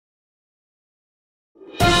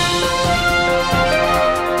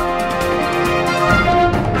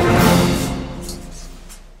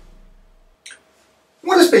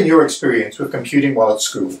has been your experience with computing while at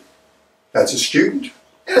school, as a student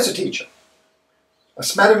and as a teacher? A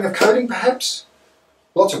smattering of coding, perhaps?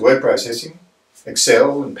 Lots of word processing,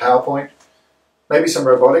 Excel and PowerPoint, maybe some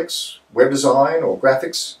robotics, web design or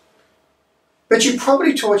graphics. But you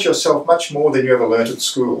probably taught yourself much more than you ever learnt at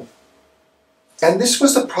school. And this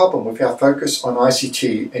was the problem with our focus on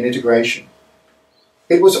ICT and integration.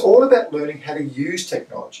 It was all about learning how to use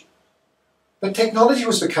technology. But technology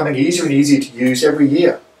was becoming easier and easier to use every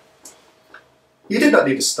year. You did not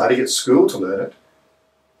need to study at school to learn it,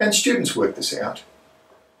 and students worked this out.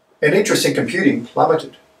 And interest in computing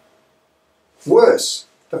plummeted. Worse,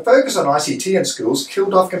 the focus on ICT in schools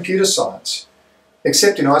killed off computer science,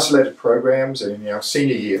 except in isolated programs and in our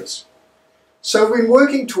senior years. So we've been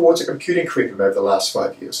working towards a computing curriculum over the last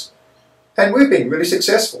 5 years, and we've been really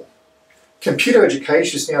successful. Computer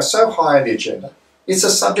education is now so high on the agenda, it's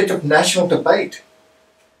a subject of national debate.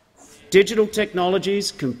 Digital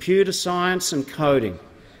technologies, computer science and coding,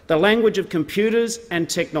 the language of computers and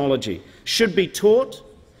technology, should be taught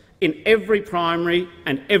in every primary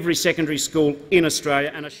and every secondary school in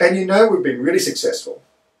Australia. And you know we've been really successful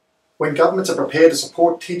when governments are prepared to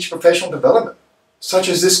support teacher professional development, such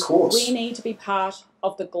as this course. We need to be part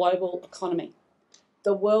of the global economy.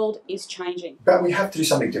 The world is changing. But we have to do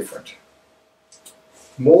something different.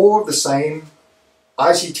 More of the same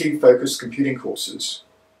ICT-focused computing courses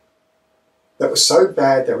that were so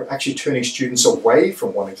bad they were actually turning students away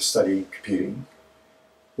from wanting to study computing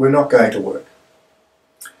were not going to work.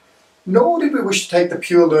 Nor did we wish to take the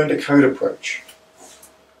pure learn to code approach.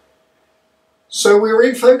 So we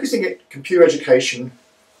were focusing at computer education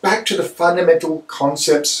back to the fundamental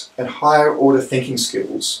concepts and higher order thinking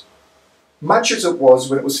skills, much as it was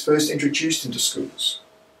when it was first introduced into schools.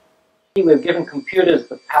 We've given computers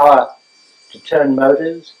the power to turn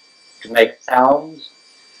motors, to make sounds,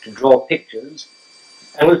 to draw pictures,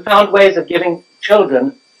 and we've found ways of giving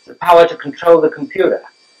children the power to control the computer.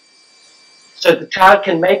 So the child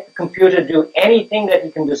can make the computer do anything that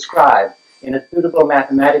he can describe in a suitable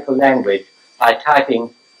mathematical language by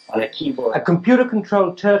typing on a keyboard. A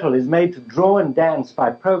computer-controlled turtle is made to draw and dance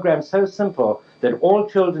by programs so simple that all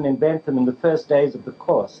children invent them in the first days of the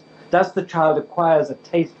course. Thus the child acquires a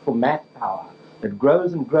taste for math power that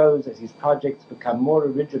grows and grows as his projects become more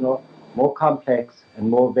original, more complex, and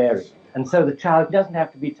more varied. And so the child doesn't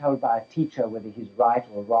have to be told by a teacher whether he's right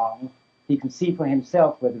or wrong. He can see for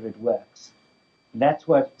himself whether it works. And that's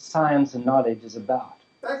what science and knowledge is about.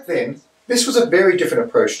 Back then, this was a very different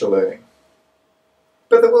approach to learning.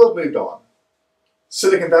 But the world moved on.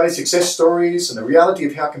 Silicon Valley success stories and the reality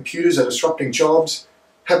of how computers are disrupting jobs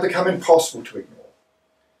have become impossible to ignore.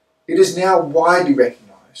 It is now widely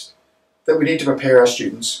recognised that we need to prepare our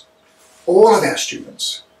students, all of our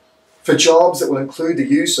students, for jobs that will include the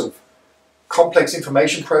use of complex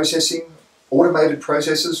information processing, automated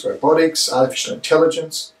processes, robotics, artificial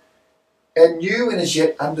intelligence, and new and as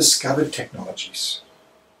yet undiscovered technologies.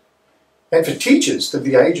 And for teachers to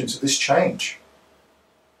be agents of this change.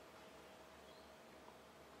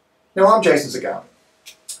 Now, I'm Jason Zagami.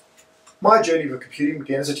 My journey with computing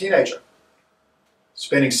began as a teenager,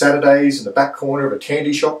 spending Saturdays in the back corner of a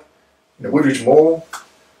candy shop in the Woodridge Mall,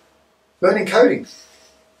 learning coding,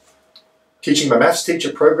 teaching my maths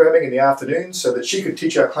teacher programming in the afternoons so that she could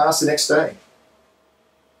teach our class the next day.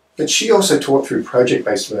 But she also taught through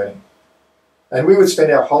project-based learning, and we would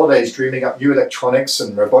spend our holidays dreaming up new electronics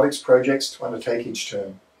and robotics projects to undertake each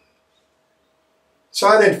term. So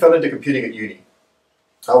I then fell into computing at uni.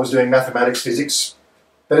 I was doing mathematics, physics,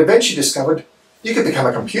 but eventually discovered you could become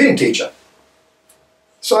a computing teacher.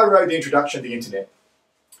 So I wrote the introduction to the internet,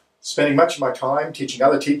 spending much of my time teaching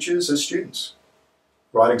other teachers as students,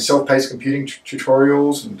 writing self-paced computing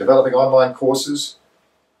tutorials and developing online courses.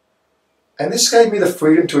 And this gave me the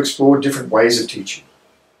freedom to explore different ways of teaching.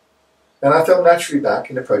 And I fell naturally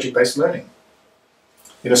back into project-based learning.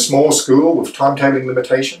 In a small school with timetabling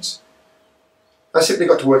limitations, I simply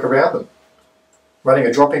got to work around them, running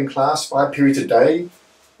a drop-in class 5 periods a day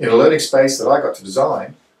in a learning space that I got to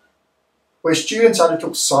design, where students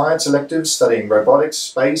undertook science electives studying robotics,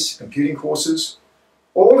 space, computing courses,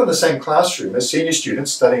 all in the same classroom as senior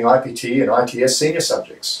students studying IPT and ITS senior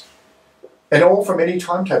subjects, and all from any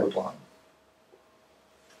timetable time.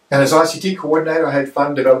 And as ICT coordinator, I had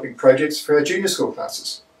fun developing projects for our junior school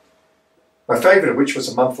classes, my favourite of which was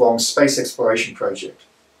a month-long space exploration project,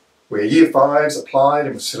 where Year 5s applied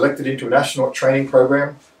and were selected into an astronaut training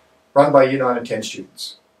program run by Year 9 and 10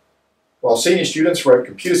 students, while senior students wrote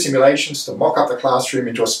computer simulations to mock up the classroom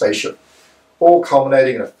into a spaceship, all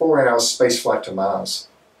culminating in a 4-hour space flight to Mars.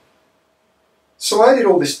 So I did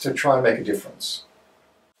all this to try and make a difference.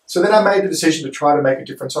 So then I made the decision to try to make a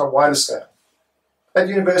difference on a wider scale, at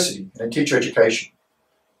university and in teacher education.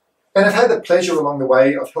 And I've had the pleasure along the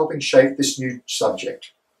way of helping shape this new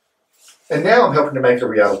subject. And now I'm helping to make it a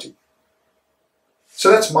reality.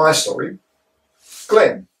 So that's my story.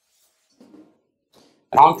 Glenn.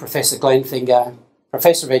 And I'm Professor Glenn Finger,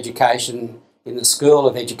 Professor of Education in the School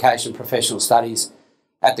of Education and Professional Studies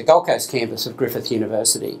at the Gold Coast campus of Griffith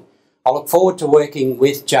University. I look forward to working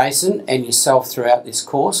with Jason and yourself throughout this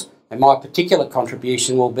course, and my particular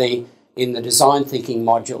contribution will be in the design thinking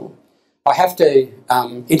module. I have to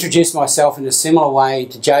introduce myself in a similar way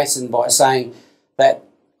to Jason by saying that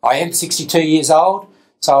I am 62 years old,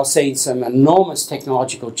 so I've seen some enormous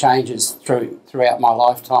technological changes throughout my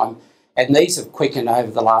lifetime, and these have quickened over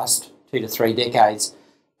the last 2 to 3 decades.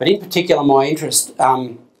 But in particular, my interest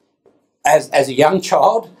as a young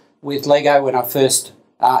child with Lego, when I first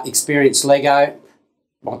experienced Lego,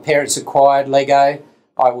 my parents acquired Lego,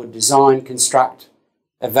 I would design, construct,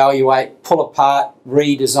 evaluate, pull apart,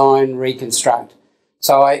 redesign, reconstruct.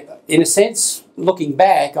 So in a sense, looking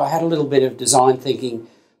back, I had a little bit of design thinking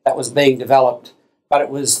that was being developed, but it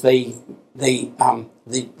was the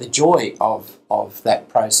joy of that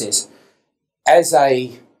process. As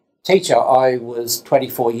a teacher, I was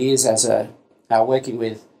 24 years as working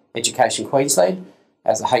with Education Queensland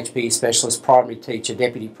as a HPE specialist, primary teacher,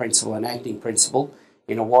 deputy principal and acting principal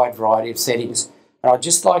in a wide variety of settings. And I'd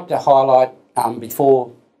just like to highlight,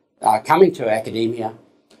 before coming to academia,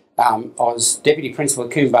 I was deputy principal at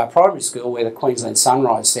Coombar Primary School, where the Queensland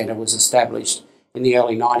Sunrise Centre was established in the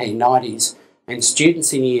early 1990s, and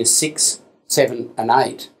students in years 6, 7 and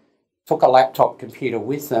 8 took a laptop computer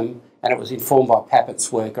with them, and it was informed by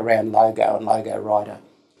Pappett's work around Logo and Logo Writer.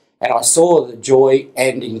 And I saw the joy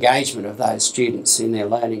and engagement of those students in their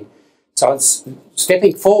learning. So it's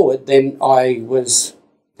stepping forward, then I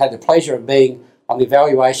had the pleasure of being on the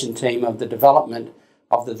evaluation team of the development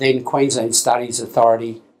of the then Queensland Studies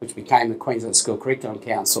Authority, which became the Queensland School Curriculum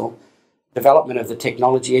Council, development of the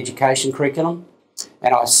technology education curriculum.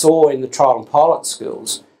 And I saw in the trial and pilot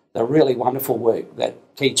schools the really wonderful work that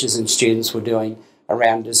teachers and students were doing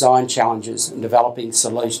around design challenges and developing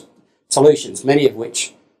solutions, many of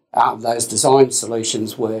which those design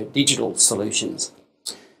solutions were digital solutions.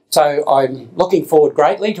 So I'm looking forward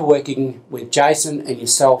greatly to working with Jason and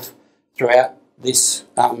yourself throughout this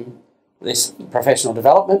professional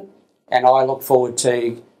development, and I look forward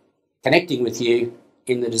to connecting with you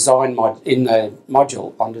in the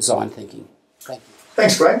module on design thinking. Thank you.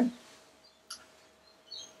 Thanks, Glenn.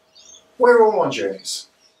 We're all on journeys.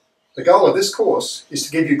 The goal of this course is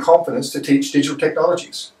to give you confidence to teach digital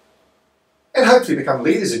technologies and hopefully become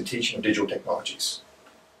leaders in teaching of digital technologies.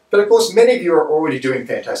 But of course, many of you are already doing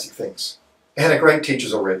fantastic things and are great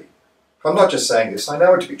teachers already. I'm not just saying this, I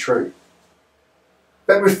know it to be true.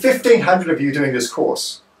 But with 1,500 of you doing this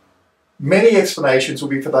course, many explanations will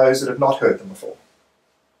be for those that have not heard them before.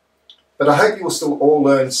 But I hope you will still all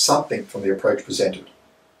learn something from the approach presented,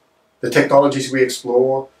 the technologies we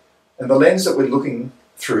explore, and the lens that we're looking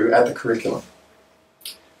through at the curriculum.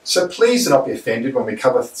 So please do not be offended when we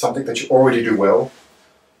cover something that you already do well.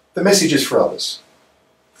 The message is for others.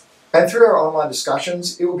 And through our online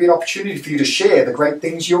discussions, it will be an opportunity for you to share the great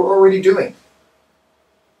things you're already doing.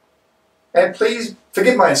 And please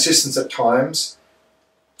forgive my insistence at times.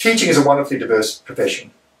 Teaching is a wonderfully diverse profession,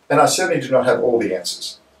 and I certainly do not have all the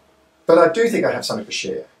answers. But I do think I have something to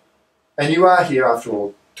share. And you are here, after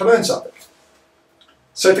all, to learn something.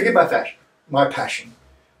 So forgive my passion.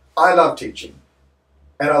 I love teaching,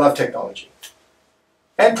 and I love technology,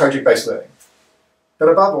 and project-based learning. But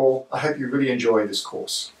above all, I hope you really enjoy this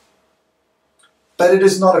course. But it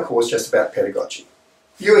is not a course just about pedagogy.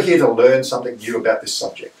 You are here to learn something new about this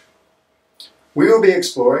subject. We will be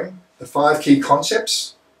exploring the 5 key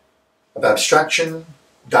concepts of abstraction,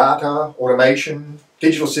 data, automation,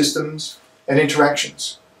 digital systems, and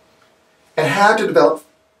interactions, and how to develop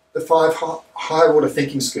the 5 high-order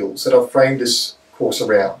thinking skills that I've framed this course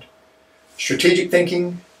around: strategic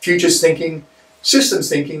thinking, futures thinking, systems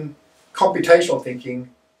thinking, computational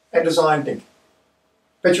thinking, and design thinking.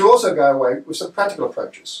 But you also go away with some practical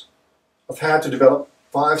approaches of how to develop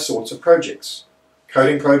 5 sorts of projects: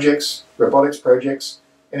 coding projects, robotics projects,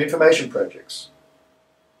 and information projects.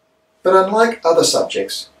 But unlike other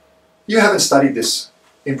subjects, you haven't studied this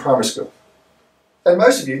in primary school, and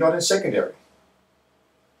most of you not in secondary.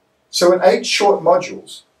 So in 8 short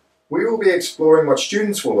modules, we will be exploring what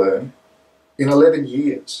students will learn in 11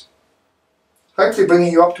 years, hopefully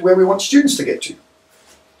bringing you up to where we want students to get to.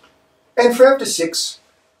 And for after 6,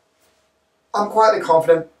 I'm quietly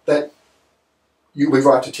confident that you'll be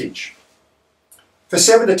right to teach. For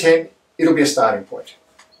 7 to 10, it'll be a starting point.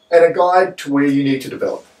 and a guide to where you need to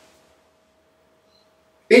develop.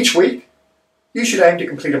 Each week, you should aim to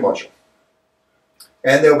complete a module.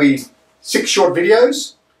 And there'll be 6 short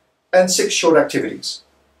videos and 6 short activities,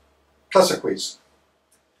 plus a quiz.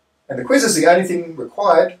 And the quiz is the only thing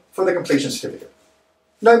required for the completion certificate.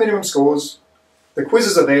 No minimum scores. The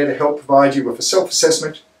quizzes are there to help provide you with a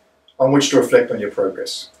self-assessment on which to reflect on your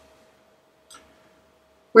progress.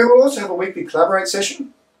 We will also have a weekly Collaborate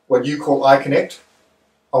session, what you call iConnect,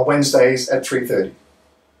 on Wednesdays at 3:30.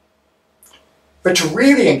 But to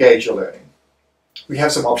really engage your learning, we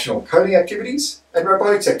have some optional coding activities and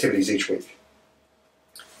robotics activities each week.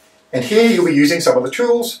 And here you'll be using some of the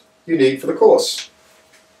tools you need for the course.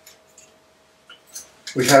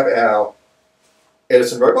 We have our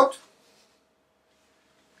Edison robot,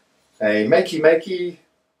 a Makey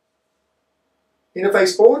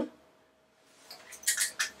interface board,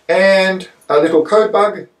 and a little code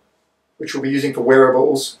bug, which we'll be using for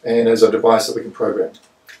wearables and as a device that we can program.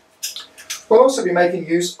 We'll also be making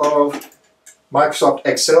use of Microsoft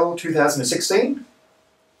Excel 2016,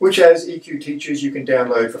 which as EQ teachers you can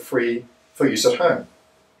download for free for use at home.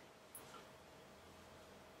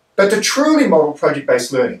 But to truly model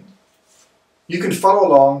project-based learning, you can follow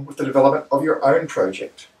along with the development of your own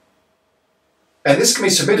project. And this can be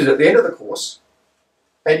submitted at the end of the course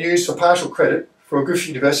and used for partial credit for a Griffith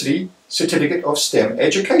University Certificate of STEM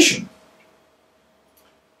Education.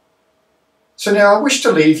 So now I wish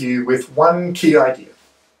to leave you with one key idea,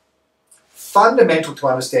 fundamental to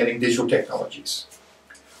understanding digital technologies.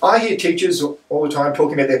 I hear teachers all the time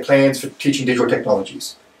talking about their plans for teaching digital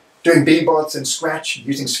technologies, doing BBots and Scratch,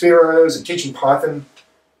 using Spheros and teaching Python,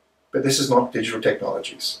 but this is not digital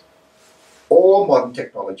technologies. All modern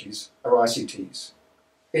technologies are ICTs,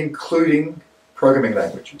 including programming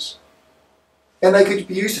languages. And they could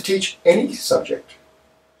be used to teach any subject.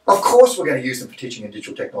 Of course we're going to use them for teaching in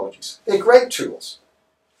digital technologies. They're great tools.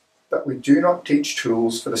 But we do not teach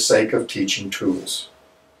tools for the sake of teaching tools.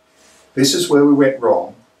 This is where we went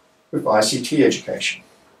wrong with ICT education.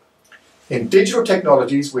 In digital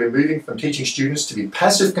technologies, we're moving from teaching students to be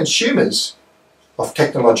passive consumers of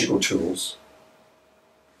technological tools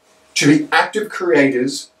to be active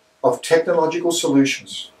creators of technological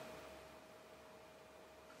solutions.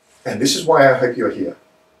 And this is why I hope you're here,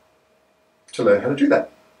 to learn how to do that.